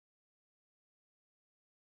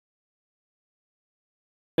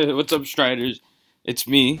What's up, Striders? It's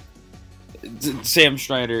me, Sam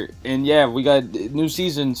Strider, and yeah, we got new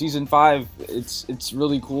season 5. It's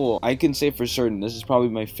really cool. I can say for certain this is probably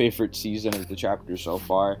my favorite season of the chapter so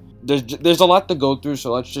far. There's a lot to go through,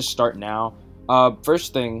 so let's just start now.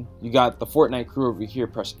 First thing, you got the Fortnite crew over here.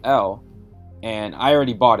 Press L, and I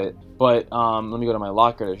already bought it, but let me go to my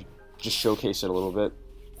locker to just showcase it a little bit.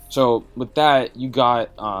 So with that, you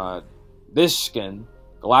got this skin,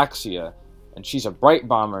 Galaxia, and she's a Bright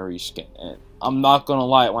Bomber reskin. And I'm not gonna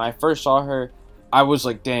lie, when I first saw her, I was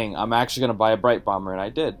like, dang, I'm actually gonna buy a Bright Bomber, and I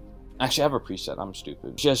did. Actually, I have a preset. I'm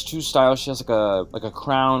stupid. She has two styles. She has like a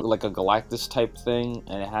crown, like a Galactus type thing,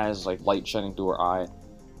 and it has like light shining through her eye.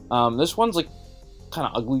 This one's like kind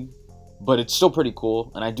of ugly, but it's still pretty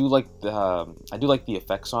cool, and I do like the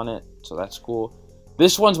effects on it, so that's cool.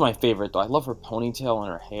 This one's my favorite though. I love her ponytail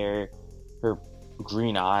and her hair, her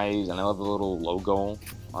green eyes, and I love the little logo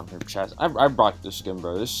on her chest. I brought this skin,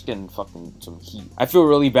 bro. This skin fucking some heat. I feel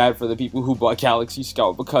really bad for the people who bought Galaxy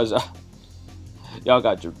Scout because y'all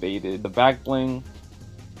got debated. The back bling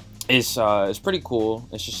is pretty cool.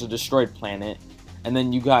 It's just a destroyed planet, and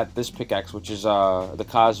then you got this pickaxe, which is the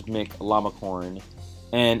Cosmic Llamacorn,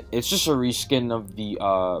 and it's just a reskin of the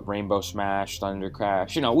Rainbow Smash, Thunder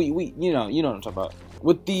Crash. You know, you know what I'm talking about.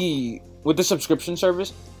 With the subscription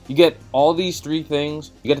service, you get all these 3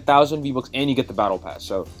 things. You get 1,000 V-Bucks, and you get the Battle Pass.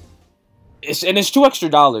 So it's $2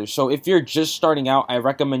 extra. So if you're just starting out, I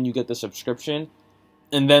recommend you get the subscription,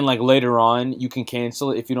 and then like later on, you can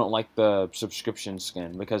cancel it if you don't like the subscription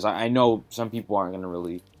skin, because I know some people aren't gonna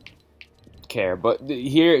really care. But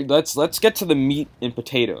here, let's get to the meat and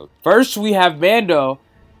potatoes. First, we have Mando,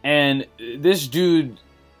 and this dude,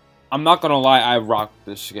 I'm not gonna lie, I rock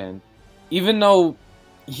this skin. Even though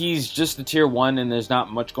he's just a tier 1 and there's not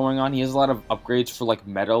much going on, he has a lot of upgrades for like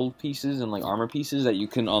metal pieces and like armor pieces that you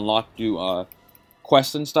can unlock through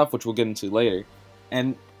quests and stuff, which we'll get into later.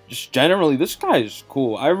 And just generally, this guy is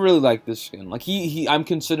cool. I really like this skin. Like I'm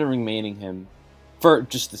considering maining him for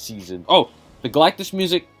just the season. Oh, the Galactus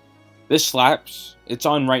music, this slaps. It's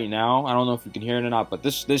on right now. I don't know if you can hear it or not, but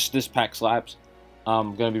this pack slaps.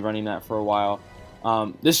 I'm gonna be running that for a while.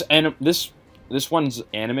 This one's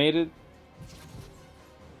animated,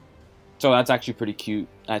 so that's actually pretty cute.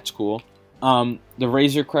 That's cool. The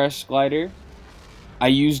Razor Crest glider, I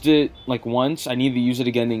used it like once. I need to use it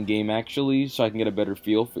again in game actually, so I can get a better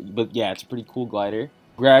feel for it. But yeah, it's a pretty cool glider.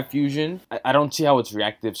 Grav Fusion, I don't see how it's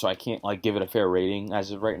reactive, so I can't like give it a fair rating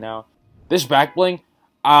as of right now. This back bling,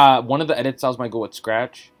 one of the edit styles might go with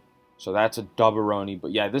Scratch, so that's a dubberoni.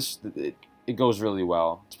 But yeah, it goes really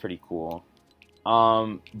well. It's pretty cool.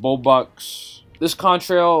 Bullbucks, this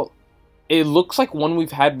contrail, it looks like one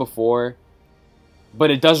we've had before, but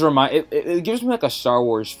it does remind it gives me like a Star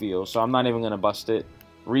Wars feel, so I'm not even gonna bust it.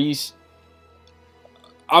 Reese,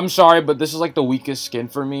 I'm sorry, but this is like the weakest skin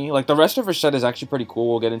for me. Like the rest of her set is actually pretty cool.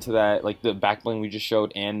 We'll get into that, like the back bling we just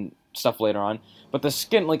showed and stuff later on. But the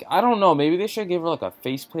skin, like, I don't know, maybe they should give her like a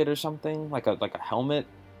faceplate or something, like a helmet.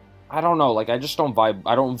 I don't know, like I just don't vibe.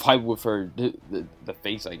 I don't vibe with her the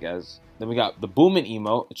face, I guess. Then we got the Boomin'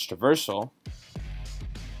 emote. It's traversal.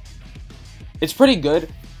 It's pretty good.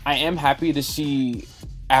 I am happy to see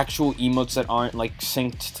actual emotes that aren't like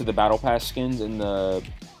synced to the Battle Pass skins in the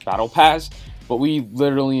Battle Pass, but we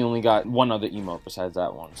literally only got one other emote besides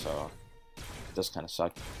that one, so it does kind of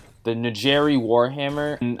suck. The Najeri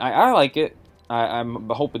Warhammer, and I like it. I'm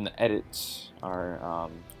hoping the edits are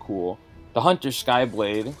cool. The Hunter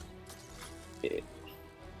Skyblade,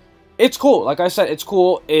 it's cool. Like I said, it's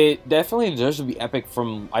cool. It definitely deserves to be epic.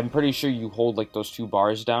 From, I'm pretty sure you hold like those 2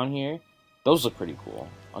 bars down here. Those look pretty cool.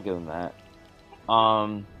 I'll give them that.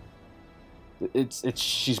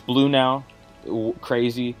 She's blue now.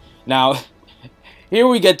 Crazy. Now, here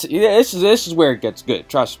we get to, this is where it gets good.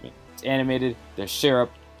 Trust me. It's animated. There's syrup.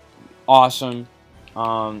 Awesome.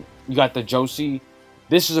 You got the Josie.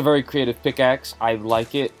 This is a very creative pickaxe. I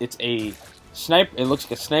like it. It's a sniper. It looks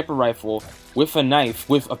like a sniper rifle with a knife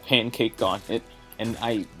with a pancake on it. And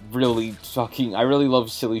I really love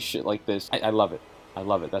silly shit like this. I love it. I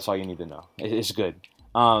love it. That's all you need to know. It's good.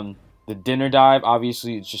 The Dinner Dive,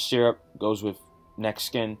 obviously, it's just syrup. Goes with next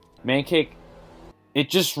skin. Mancake, it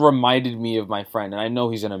just reminded me of my friend, and I know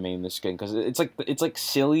he's gonna main this skin because it's like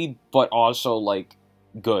silly, but also like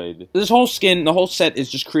good. This whole skin, the whole set is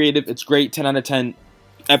just creative. It's great. 10 out of 10.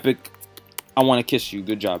 Epic. I want to kiss you.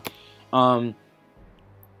 Good job.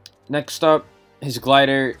 Next up, his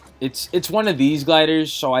glider. It's one of these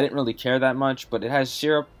gliders, so I didn't really care that much, but it has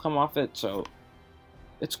syrup come off it, so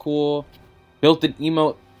it's cool. Built-in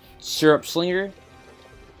emote, Syrup Slinger.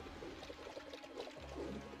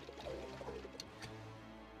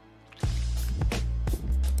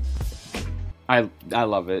 I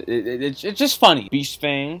love it. It's just funny. Beast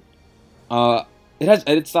Fang. It has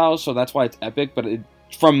edit styles, so that's why it's epic. But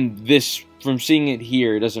from seeing it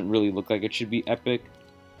here, it doesn't really look like it should be epic.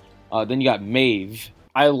 Then you got Maeve.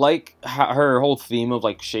 I like her whole theme of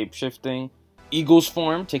like shape shifting. Eagle's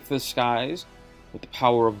form, take to the skies with the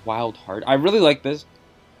power of Wild Heart. I really like this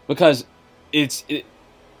because it's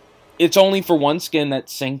only for one skin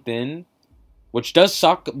that's synced in, which does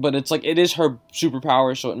suck, but it's like it is her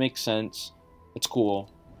superpower, so it makes sense. It's cool.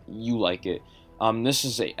 You like it. This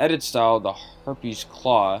is a edit style, the Herpes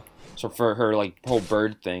Claw, so for her like whole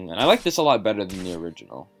bird thing, and I like this a lot better than the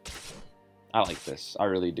original. I like this, I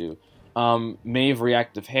really do. Maeve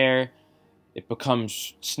reactive hair. It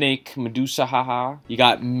becomes Snake Medusa, haha. You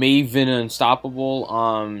got Maven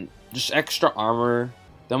Unstoppable. Just extra armor.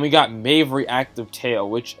 Then we got Maeve reactive tail,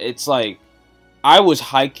 which it's like I was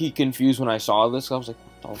high-key confused when I saw this. I was like,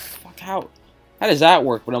 what the fuck? How does that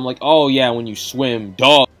work? But I'm like, oh yeah, when you swim,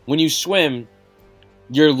 duh. When you swim,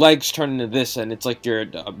 your legs turn into this, and it's like you're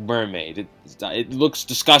a mermaid. It looks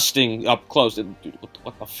disgusting up close. Dude,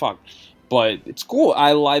 what the fuck? But it's cool.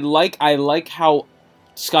 I like how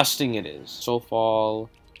disgusting it is. Soulfall.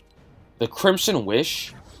 The Crimson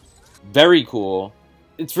Wish. Very cool.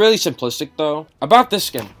 It's really simplistic though. About this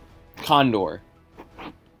skin. Condor.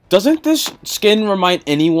 Doesn't this skin remind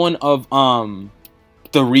anyone of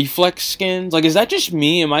the Reflex skins? Like, is that just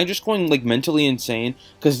me? Am I just going like mentally insane?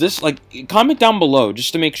 Because this, like, comment down below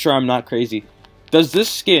just to make sure I'm not crazy. Does this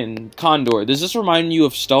skin, Condor, does this remind you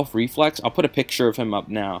of Stealth Reflex? I'll put a picture of him up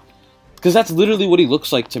now. Because that's literally what he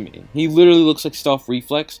looks like to me. He literally looks like Stealth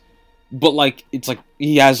Reflex. But, like, it's like,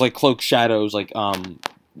 he has, like, cloak shadows, like,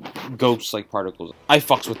 ghosts, like, particles. I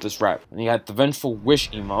fucks with this rap. And you got the Vengeful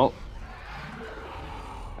Wish emote.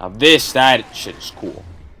 Now that shit is cool.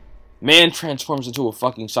 Man transforms into a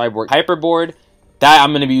fucking cyborg. Hyperboard. That,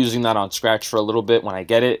 I'm going to be using that on Scratch for a little bit when I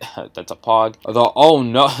get it. That's a pog. The oh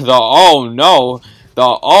no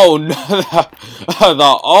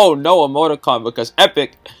emoticon, because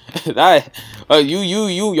epic. That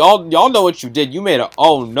y'all know what you did. You made a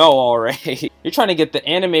oh no already. You're trying to get the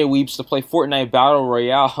anime weeps to play Fortnite Battle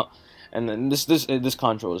Royale, and then this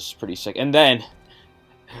control is pretty sick. And then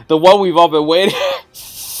the one we've all been waiting.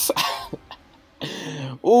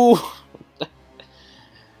 Ooh.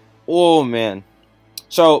 Oh man.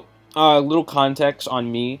 So little context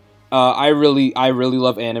on me. I really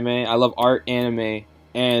love anime. I love art, anime,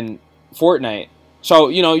 and Fortnite. So,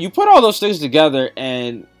 you know, you put all those things together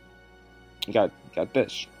and you got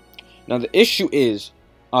this. Now the issue is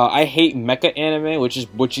I hate mecha anime, which is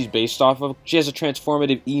what she's based off of. She has a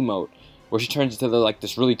transformative emote where she turns into like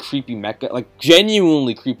this really creepy mecha, like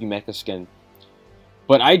genuinely creepy mecha skin.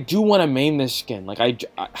 But I do want to main this skin. Like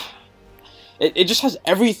it just has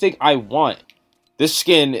everything I want. This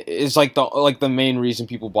skin is like the main reason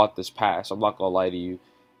people bought this pass. I'm not gonna lie to you.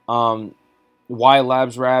 Y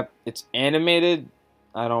Labs rap. It's animated.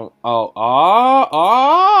 I don't.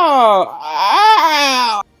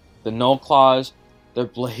 The Null Claws. Their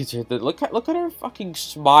blades are. Look at her fucking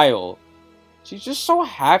smile. She's just so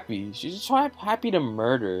happy. She's just so happy to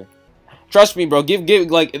murder. Trust me, bro.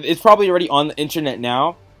 Give like it's probably already on the internet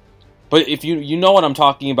now. But if you know what I'm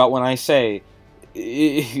talking about when I say.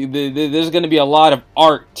 There's gonna be a lot of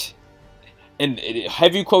art and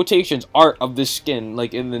heavy quotations art of this skin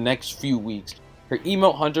like in the next few weeks. Her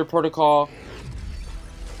emote hunter protocol,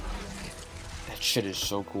 that shit is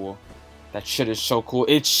so cool. That shit is so cool.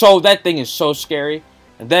 That thing is so scary.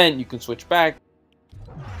 And then you can switch back.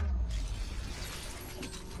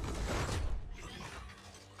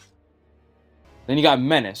 Then you got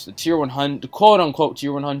Menace, the tier 100, the quote unquote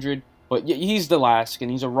tier 100. But he's the last skin.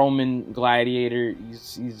 He's a Roman gladiator.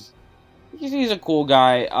 He's a cool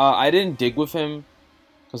guy. I didn't dig with him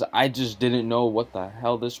because I just didn't know what the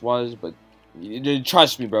hell this was. But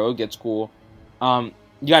trust me, bro, it gets cool. You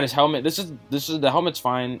got his helmet. This is the helmet's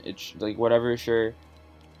fine. It's like whatever, sure.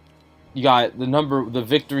 You got the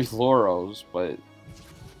victory Floros, but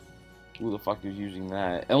who the fuck is using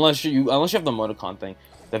that? Unless you have the emoticon thing.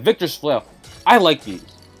 The Victor's Flail. I like these.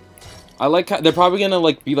 I like how they're probably gonna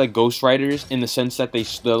like be like Ghost Riders in the sense that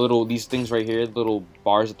these things right here, the little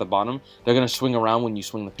bars at the bottom, they're gonna swing around when you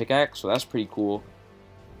swing the pickaxe, so that's pretty cool.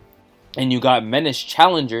 And you got Menace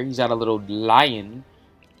Challenger. He's got a little lion.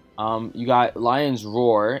 You got Lion's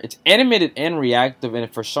Roar. It's animated and reactive,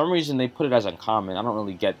 and for some reason they put it as uncommon. I don't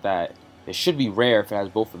really get that. It should be rare if it has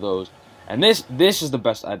both of those. And this is the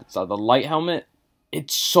best edit style. The light helmet.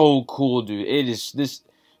 It's so cool, dude. It is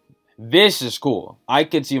This is cool. I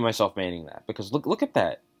could see myself maining that because look at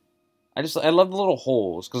that. I love the little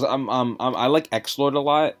holes because I like X-Lord a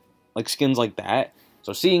lot, like skins like that.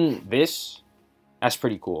 So seeing this, That's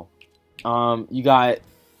pretty cool. You got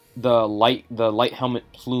the light helmet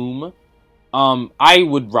plume. I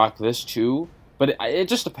would rock this too, but it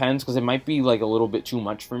just depends because it might be like a little bit too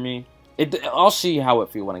much for me. I'll see how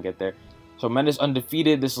it feels when I get there. So Menace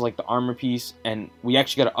Undefeated, this is like the armor piece, and we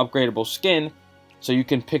actually got an upgradable skin, so you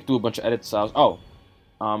can pick through a bunch of edit styles. Oh,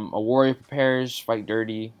 a warrior prepares, fight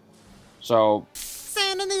dirty. So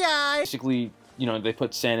sand in the eye. Basically, you know, they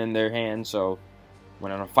put sand in their hand, so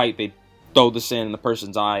when in a fight they throw the sand in the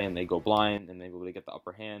person's eye and they go blind and they get the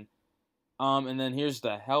upper hand. And then here's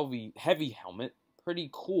the heavy helmet, pretty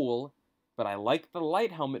cool, but I like the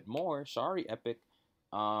light helmet more. Sorry, Epic.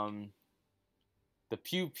 The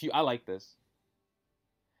pew, I like this.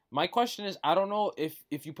 My question is, I don't know if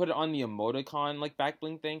you put it on the emoticon, like, back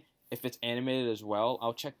bling thing, if it's animated as well.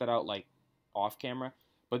 I'll check that out, like, off camera.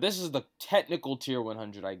 But this is the technical tier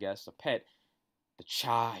 100, I guess. The pet. The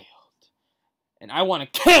child. And I want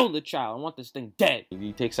to kill the child. I want this thing dead.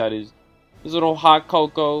 He takes out his little hot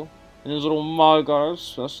cocoa and his little mug.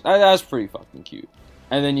 That's pretty fucking cute.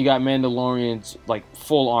 And then you got Mandalorian's, like,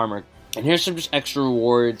 full armor. And here's some just extra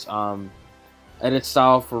rewards. Edit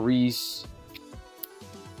style for Reese.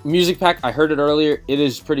 Music pack, I heard it earlier. It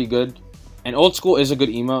is pretty good. And old school is a good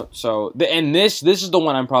emote. So, this is the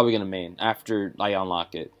one I'm probably going to main after I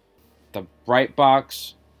unlock it. The bright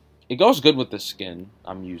box. It goes good with the skin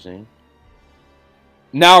I'm using.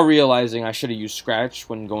 Now realizing I should have used Scratch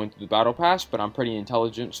when going through the Battle Pass, but I'm pretty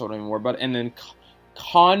intelligent, so don't even worry about it. And then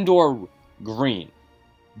Condor Green.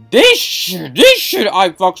 This shit I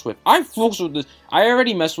fucks with. I fucks with this. I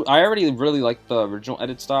already really like the original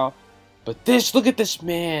edit style. But this, look at this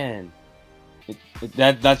man.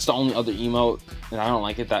 That's the only other emote, and I don't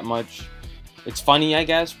like it that much. It's funny, I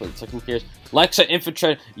guess, but it's like, who cares? Lexa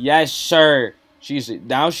Infiltrate, yes sir.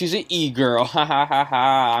 Now she's an e-girl. Ha ha ha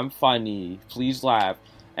ha. I'm funny. Please laugh.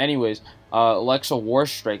 Anyways, Lexa War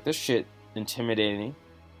Strike. This shit intimidating.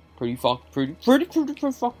 Pretty fucking.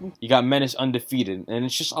 You got Menace Undefeated, and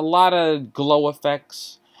it's just a lot of glow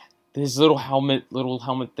effects. This little helmet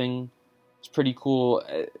thing. It's pretty cool.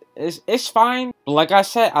 It's fine, but like I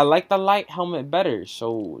said, I like the light helmet better.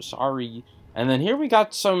 So sorry. And then here we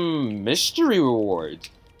got some mystery rewards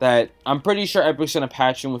that I'm pretty sure Epic's gonna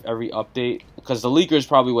patch in with every update, because the leakers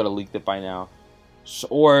probably would have leaked it by now,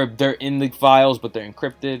 or they're in the files but they're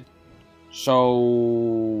encrypted.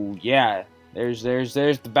 So yeah. There's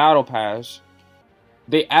the Battle Pass.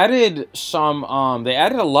 They added some they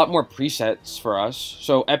added a lot more presets for us.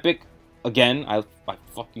 So Epic, again, I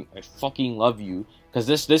fucking love you, because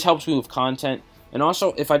this helps me with content. And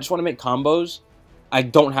also, if I just want to make combos, I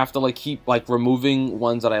don't have to like keep like removing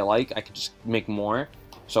ones that I like. I can just make more.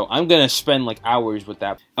 So I'm gonna spend like hours with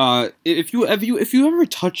that. If you ever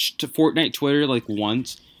touched Fortnite Twitter like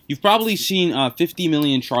once, you've probably seen 50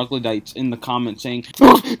 million troglodytes in the comments saying,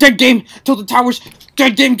 "Oh, dead game! Till the towers!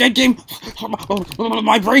 Dead game! Dead game!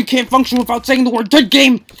 My brain can't function without saying the word dead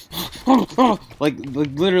game!" Like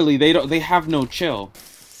literally, they have no chill.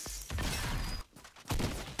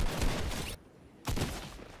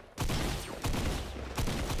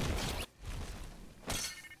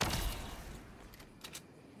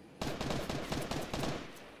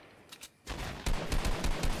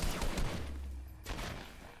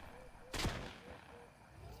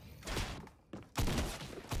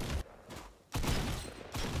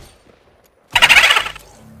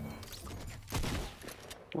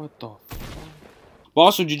 What the fuck? But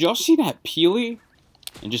also, did y'all see that Peely?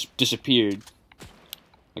 And just disappeared.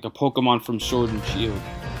 Like a Pokemon from Sword and Shield.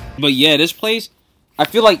 But yeah, this place, I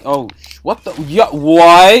feel like, oh, what the, yeah,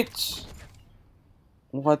 what?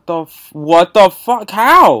 What the fuck?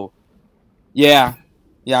 How? Yeah,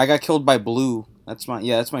 I got killed by Blue. That's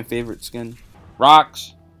my favorite skin.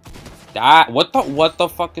 Rocks. What the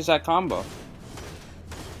fuck is that combo?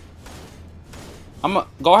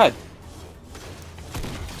 Go ahead.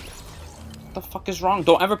 What the fuck is wrong?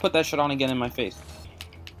 Don't ever put that shit on again in my face.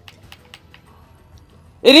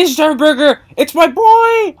 It is Burger! It's my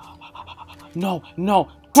boy! No,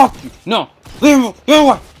 fuck you, no, leave him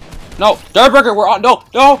away! No, Burger, we're on, no,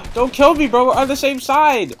 don't kill me, bro, we're on the same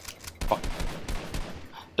side! Fuck.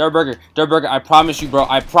 Burger, I promise you, bro,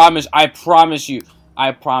 I promise you.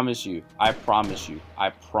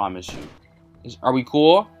 Are we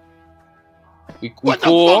cool? We cool? What the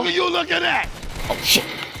fuck are you looking at? Oh, shit.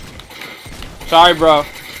 Sorry, bro.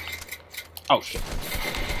 Oh, shit.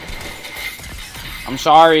 I'm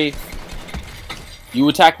sorry. You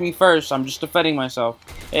attacked me first. I'm just defending myself.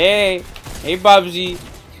 Hey, Bubsy.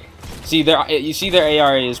 See, you see their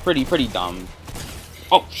ARA is pretty dumb.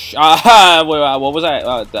 Oh, what was that?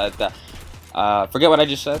 Forget what I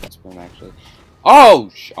just said. That's been actually. Oh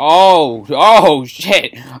shit. Oh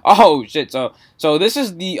shit. So this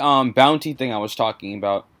is the bounty thing I was talking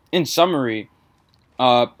about. In summary,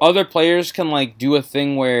 other players can like do a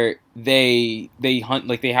thing where they hunt,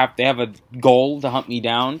 like they have a goal to hunt me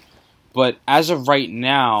down. But as of right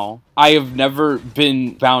now, I have never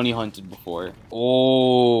been bounty hunted before.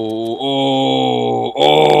 Oh.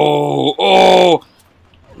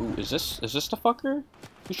 Ooh, is this the fucker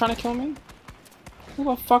who's trying to kill me? Who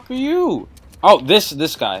the fuck are you? Oh, this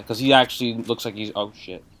guy, because he actually looks like he's... Oh,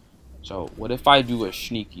 shit. So, what if I do a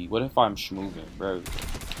sneaky? What if I'm schmoovin', bro?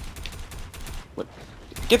 What?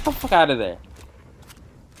 Get the fuck out of there.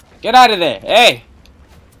 Get out of there. Hey!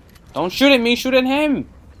 Don't shoot at me, shoot at him.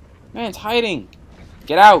 Man, it's hiding.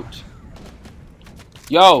 Get out.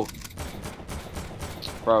 Yo.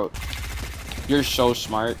 Bro. You're so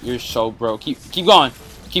smart. You're so... Bro, keep going.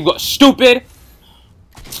 Keep going. Stupid!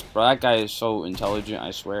 Bro, that guy is so intelligent,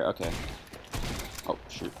 I swear. Okay. Oh,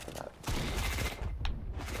 shoot.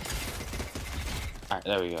 Alright,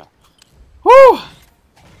 there we go. Woo!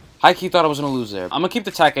 High-key thought I was gonna lose there. I'm gonna keep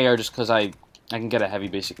the TAC AR just because I can get a heavy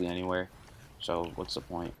basically anywhere. So, what's the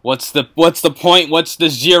point? What's the point? What's the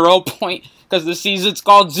 0 point? Because the season's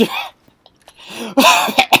called 0.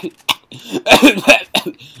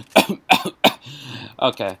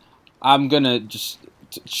 Okay. I'm gonna just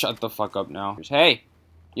shut the fuck up now. Hey!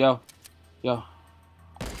 Yo.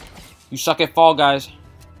 You suck at Fall Guys.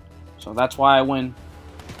 So that's why I win.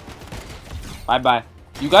 Bye-bye.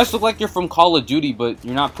 You guys look like you're from Call of Duty, but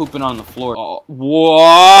you're not pooping on the floor. Oh,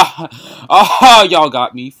 whoa! Oh, y'all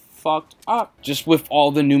got me fucked up. Just with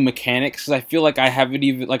all the new mechanics, I feel like I haven't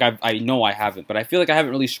even, like, I know I haven't, but I feel like I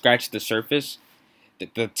haven't really scratched the surface.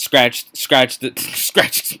 Scratched.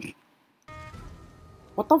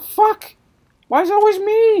 What the fuck? Why is it always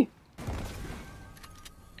me?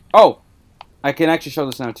 Oh, I can actually show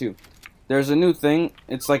this now too. There's a new thing.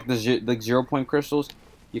 It's like the 0 point crystals.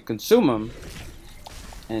 You consume them,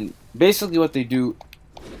 and basically what they do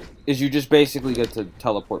is you just basically get to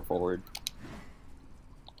teleport forward.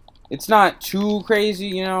 It's not too crazy,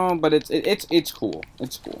 you know, but it's cool.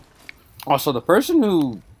 It's cool. Also, the person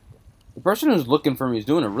who's looking for me is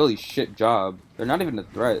doing a really shit job. They're not even a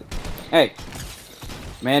threat. Hey,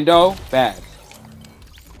 Mando, bad.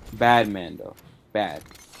 Bad Mando, bad.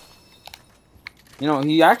 You know,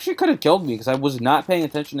 he actually could have killed me because I was not paying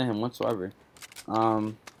attention to him whatsoever.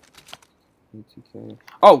 Oh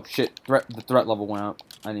shit! The threat level went up.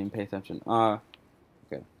 I didn't even pay attention.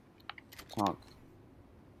 Okay. Talk.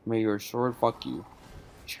 May your sword fuck you.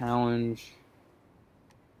 Challenge.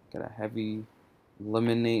 Get a heavy.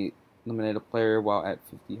 Eliminate a player while at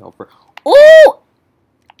 50 health per. Ooh!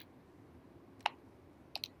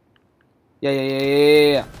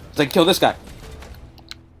 Yeah. It's like kill this guy.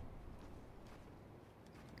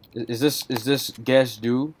 Is this guess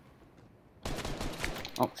due?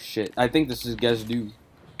 Oh shit! I think this is guess due.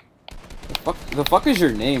 The fuck is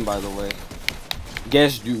your name, by the way?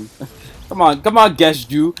 Guess due. Come on, guess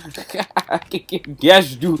due.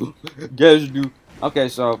 Guess due. Okay,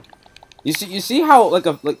 so you see how like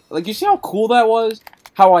you see how cool that was?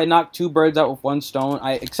 How I knocked 2 birds out with 1 stone.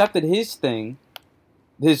 I accepted his thing,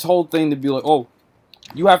 his whole thing to be like, oh,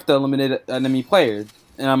 you have to eliminate an enemy player.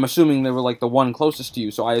 And I'm assuming they were like the one closest to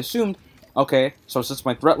you. So I assumed, okay, so since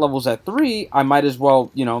my threat level's at 3, I might as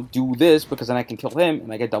well, you know, do this because then I can kill him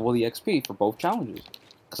and I get double the XP for both challenges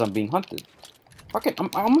because I'm being hunted. Fuck it,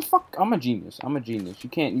 I'm a genius. I'm a genius.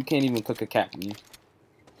 You can't even cook a cat me.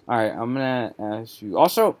 All right, I'm gonna ask you.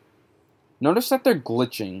 Also, notice that they're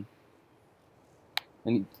glitching.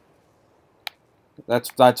 And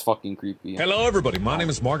that's fucking creepy. Hello, everybody. My name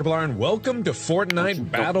is Markiplier, and welcome to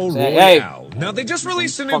Fortnite Battle Royale. Now, they just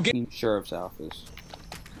released a new game. Sheriff's office.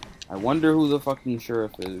 I wonder who the fucking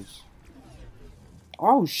sheriff is.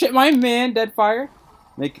 Oh shit, my man, Deadfire.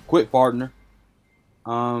 Make it quit, partner.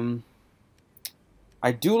 I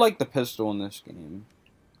do like the pistol in this game.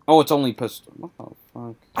 Oh, it's only pistol. What the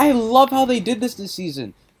fuck? I love how they did this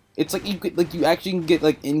season. It's like you actually can get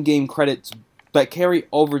like in-game credits that carry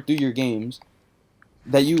over through your games.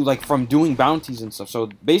 That you, like, from doing bounties and stuff. So,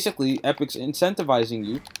 basically, Epic's incentivizing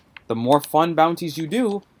you. The more fun bounties you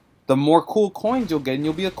do, the more cool coins you'll get. And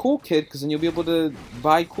you'll be a cool kid, because then you'll be able to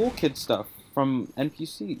buy cool kid stuff from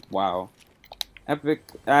NPC. Wow. Epic,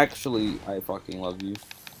 actually, I fucking love you.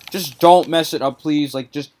 Just don't mess it up, please. Like,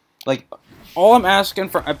 just, like, all I'm asking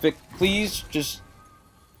for Epic, please, just,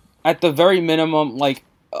 at the very minimum, like,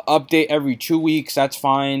 update every 2 weeks. That's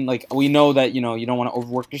fine. Like, we know that, you know, you don't want to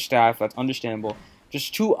overwork your staff. That's understandable.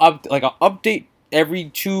 Just update every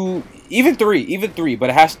 2, even 3, but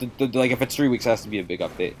it has to, like, if it's 3 weeks, it has to be a big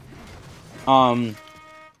update.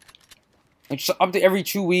 It's update every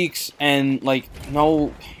 2 weeks, and like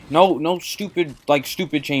no stupid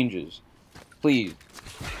changes, please.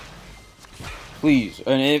 Please,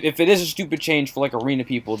 and if it is a stupid change for like arena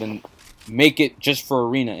people, then make it just for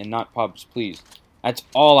arena and not pubs, please. That's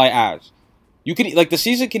all I ask. You could like the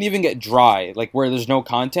season can even get dry, like where there's no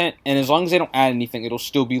content, and as long as they don't add anything, it'll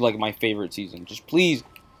still be like my favorite season. Just please,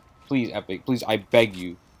 please, Epic, please, I beg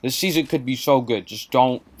you. This season could be so good. Just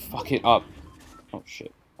don't fuck it up. Oh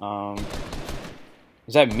shit.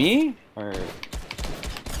 Is that me or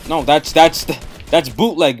no? That's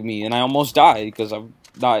bootleg me, and I almost died because I'm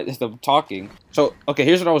talking. So, okay,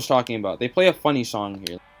 here's what I was talking about. They play a funny song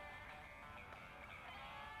here.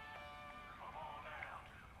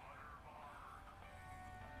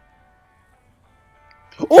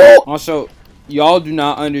 Oh! Also, y'all do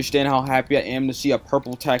not understand how happy I am to see a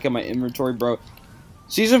purple tech in my inventory, bro.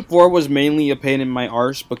 Season 4 was mainly a pain in my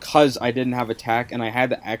arse because I didn't have a tack and I had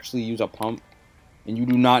to actually use a pump. And you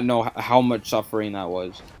do not know how much suffering that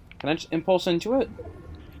was. Can I just impulse into it?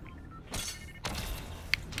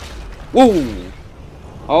 Whoa!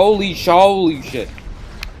 Holy shit.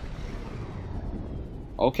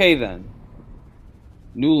 Okay then.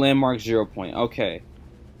 New landmark 0 point. Okay.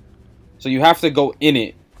 So you have to go in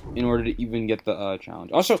it in order to even get the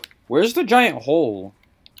challenge. Also, where's the giant hole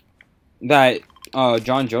that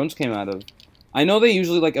John Jones came out of? I know they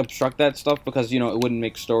usually like obstruct that stuff because, you know, it wouldn't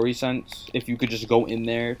make story sense if you could just go in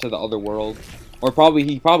there to the other world. Or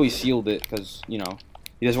he probably sealed it because, you know,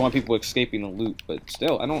 he doesn't want people escaping the loot. But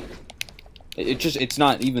still, I don't... It's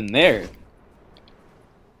not even there.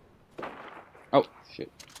 Oh,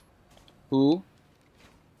 shit. Who's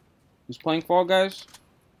playing Fall Guys?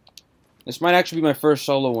 This might actually be my first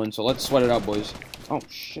solo one, so let's sweat it out, boys. Oh,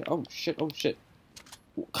 shit. Oh, shit. Oh, shit.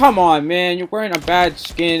 Come on, man. You're wearing a bad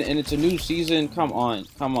skin, and it's a new season. Come on.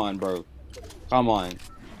 Come on, bro. Come on.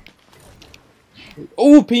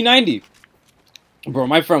 Oh, P90. Bro,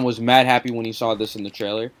 my friend was mad happy when he saw this in the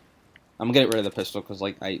trailer. I'm gonna get rid of the pistol, because,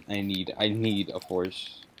 like, I need a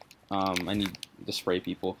force. I need to spray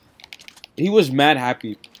people. He was mad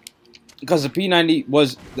happy, because the P90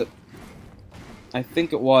 was the... I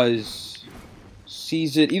think it was...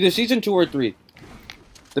 either season 2 or 3.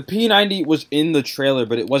 The P90 was in the trailer,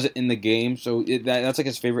 but it wasn't in the game, so that's like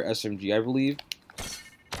his favorite SMG, I believe.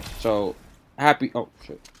 So, happy... Oh,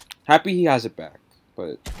 shit. Happy he has it back,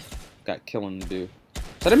 but got killing to do. Is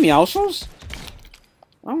that a Meowscles?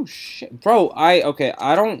 Oh, shit. Bro, okay,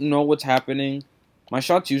 I don't know what's happening. My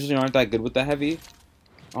shots usually aren't that good with the heavy.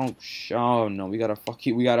 Oh, no, we got a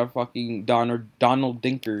fucking Donald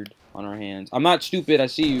Dinkard on our hands. I'm not stupid, I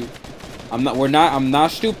see you. I'm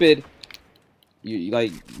not stupid. You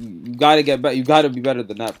gotta get better. You gotta be better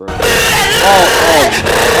than that, bro.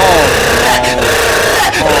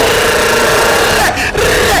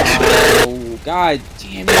 Oh, God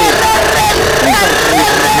damn it.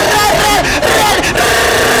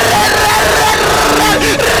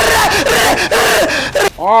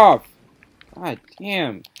 Off. God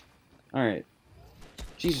damn. Alright.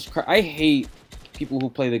 Jesus Christ. I hate people who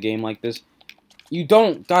play the game like this. You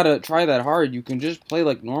don't gotta try that hard. You can just play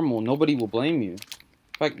like normal. Nobody will blame you.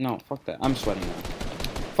 No, fuck that. I'm sweating now.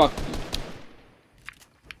 Fuck you.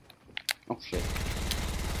 Oh, shit.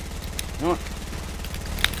 You know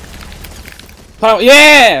what?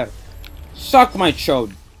 Yeah! Suck my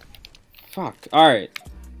chode. Fuck. Alright.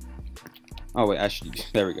 Oh, wait. Actually,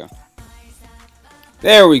 there we go.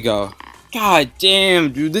 There we go. God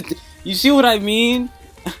damn, dude. You see what I mean?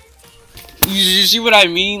 You see what I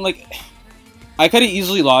mean? Like... I could have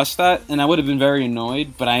easily lost that, and I would have been very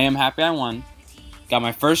annoyed, but I am happy I won. Got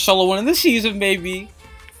my first solo win of the season, baby.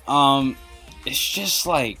 It's just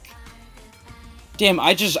like... Damn,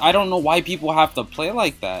 I don't know why people have to play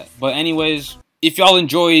like that. But anyways, if y'all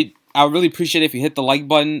enjoyed, I would really appreciate it if you hit the like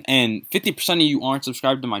button, and 50% of you aren't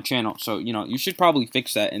subscribed to my channel, so, you know, you should probably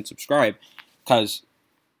fix that and subscribe, because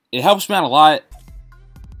it helps me out a lot.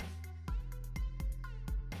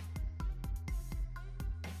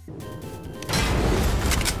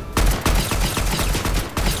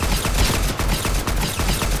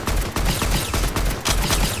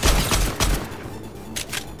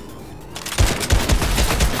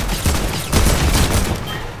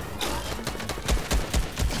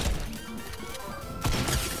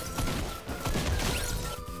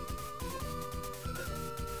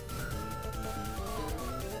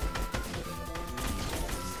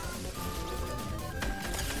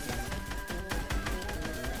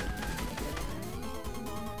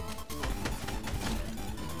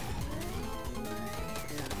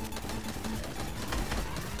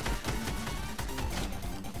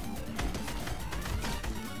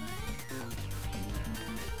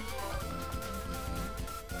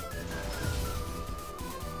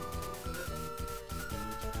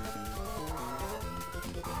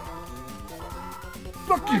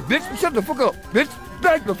 Fuck you, bitch. Shut the fuck up, bitch.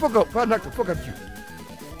 Back the fuck up. If I knock the fuck out of you.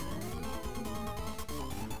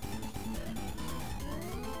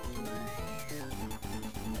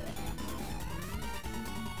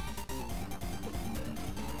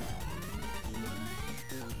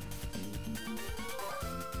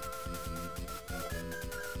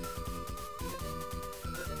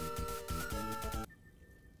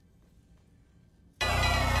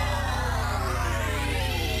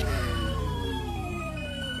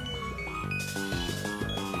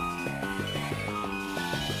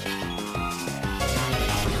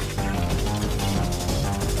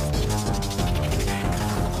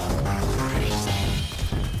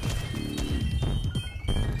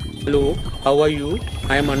 Hello, how are you?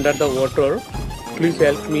 I am under the water. Please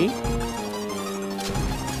help me.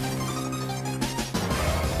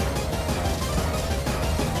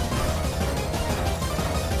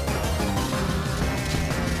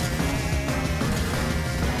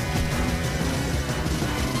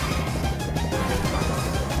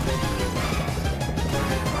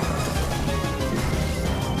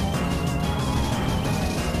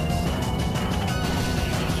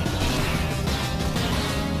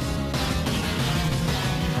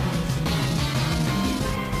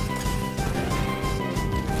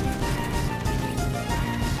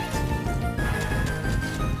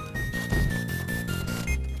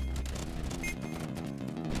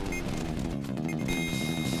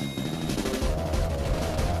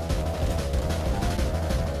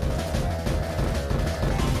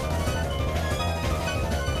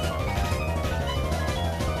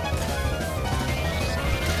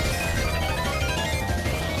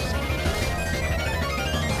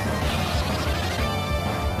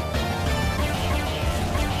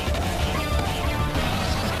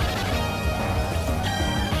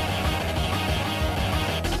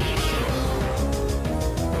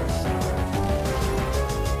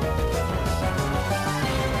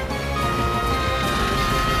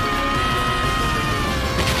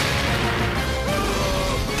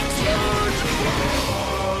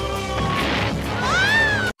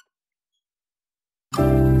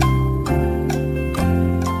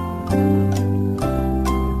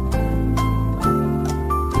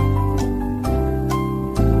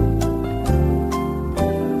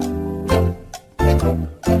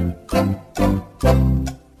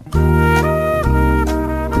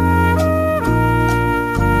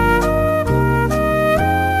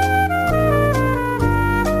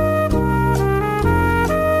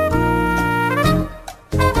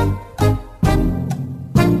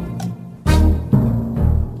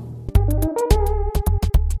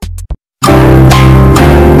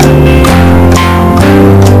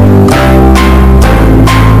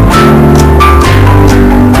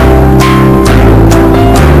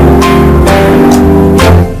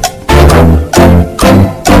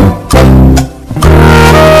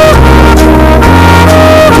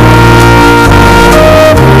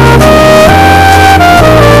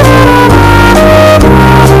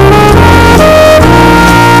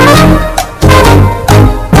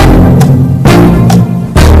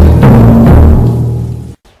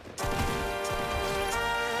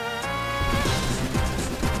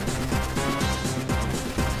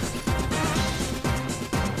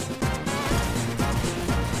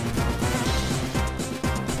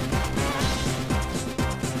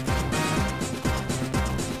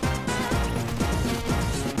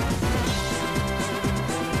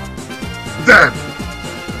 Damn!